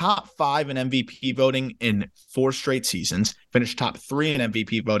 finished top 5 in MVP voting in 4 straight seasons, finished top 3 in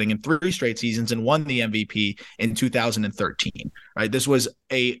MVP voting in 3 straight seasons, and won the MVP in 2013, right? This was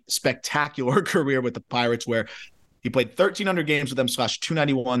a spectacular career with the Pirates where he played 1,300 games with them,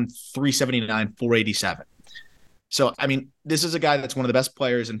 /291, 379, 487. So, I mean, this is a guy that's one of the best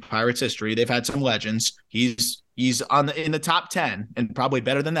players in Pirates history. They've had some legends. He's in the top 10 and probably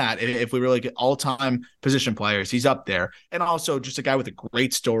better than that. If we really get all-time position players, he's up there. And also just a guy with a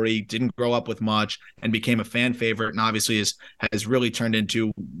great story, didn't grow up with much and became a fan favorite. And obviously has really turned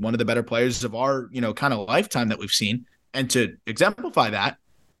into one of the better players of our, kind of lifetime that we've seen. And to exemplify that,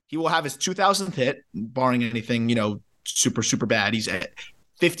 he will have his 2000th hit, barring anything, super, super bad. He's at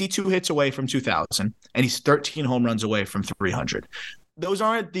 52 hits away from 2,000, and he's 13 home runs away from 300. Those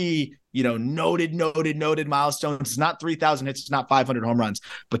aren't the, noted milestones. It's not 3,000 hits. It's not 500 home runs.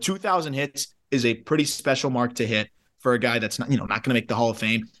 But 2,000 hits is a pretty special mark to hit for a guy that's not going to make the Hall of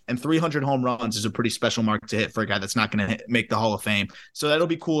Fame. And 300 home runs is a pretty special mark to hit for a guy that's not going to make the Hall of Fame. So that'll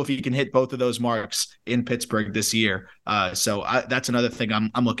be cool if he can hit both of those marks in Pittsburgh this year. So that's another thing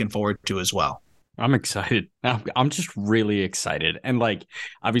I'm looking forward to as well. I'm excited. I'm just really excited. And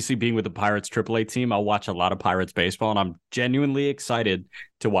obviously being with the Pirates AAA team, I'll watch a lot of Pirates baseball, and I'm genuinely excited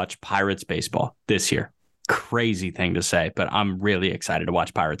to watch Pirates baseball this year. Crazy thing to say, but I'm really excited to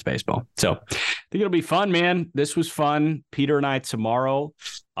watch Pirates baseball. So I think it'll be fun, man. This was fun. Peter and I tomorrow.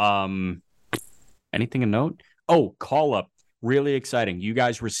 Anything to note? Oh, call up. Really exciting. You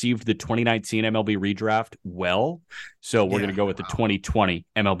guys received the 2019 MLB redraft well. So we're going to go with the 2020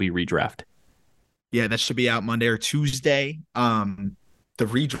 MLB redraft. Yeah, that should be out Monday or Tuesday. The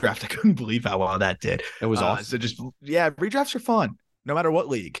redraft, I couldn't believe how well that did. It was awesome. So redrafts are fun, no matter what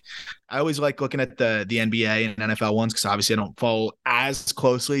league. I always like looking at the NBA and NFL ones because obviously I don't follow as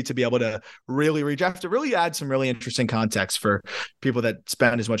closely to be able to really redraft. It really adds some really interesting context for people that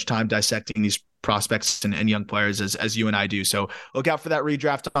spend as much time dissecting these prospects and young players as you and I do. So look out for that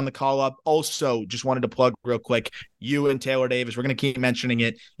redraft on the call up. Also, just wanted to plug real quick, you and Taylor Davis, we're going to keep mentioning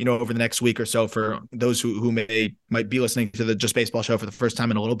it, over the next week or so for those who might be listening to the Just Baseball show for the first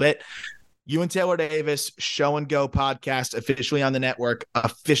time in a little bit. You and Taylor Davis, Show and Go podcast, officially on the network,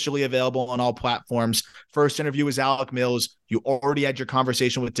 officially available on all platforms. First interview was Alec Mills. You already had your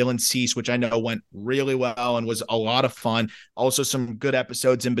conversation with Dylan Cease, which I know went really well and was a lot of fun. Also some good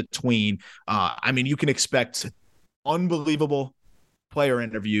episodes in between. You can expect unbelievable player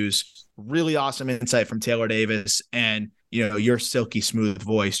interviews, really awesome insight from Taylor Davis, and your silky smooth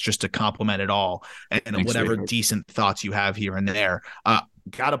voice just to complement it all, and thanks, whatever decent thoughts you have here and there.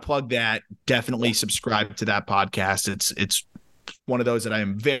 Gotta plug that. Definitely subscribe to that podcast. It's one of those that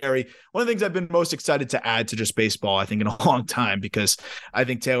one of the things I've been most excited to add to Just Baseball, I think, in a long time, because I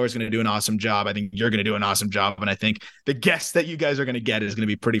think Taylor's going to do an awesome job. I think you're going to do an awesome job. And I think the guests that you guys are going to get is going to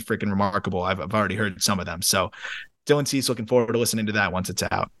be pretty freaking remarkable. I've already heard some of them. So Dylan Cease, looking forward to listening to that once it's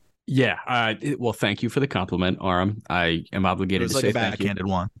out. Yeah. Well, thank you for the compliment, Aram. I am obligated to say a backhanded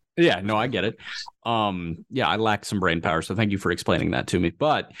one. Yeah, no, I get it. I lack some brain power, so thank you for explaining that to me.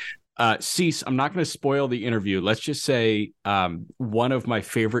 But Cease, I'm not going to spoil the interview. Let's just say one of my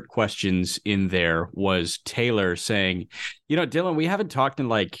favorite questions in there was Taylor saying, Dylan, we haven't talked in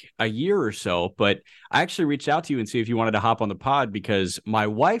a year or so, but I actually reached out to you and see if you wanted to hop on the pod because my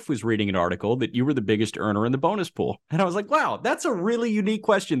wife was reading an article that you were the biggest earner in the bonus pool. And I was like, wow, that's a really unique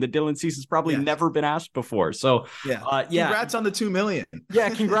question that Dylan Cease has probably never been asked before. So, congrats on the 2 million. Yeah,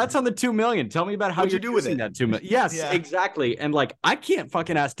 congrats on the 2 million. Tell me about how What'd you do with it? That 2 million. Yes, exactly. And like, I can't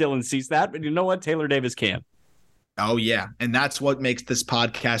fucking ask Dylan Cease that, but you know what? Taylor Davis can. Oh, yeah. And that's what makes this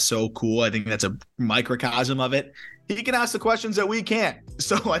podcast so cool. I think that's a microcosm of it. He can ask the questions that we can't.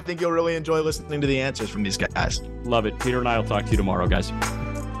 So I think you'll really enjoy listening to the answers from these guys. Love it. Peter and I will talk to you tomorrow, guys.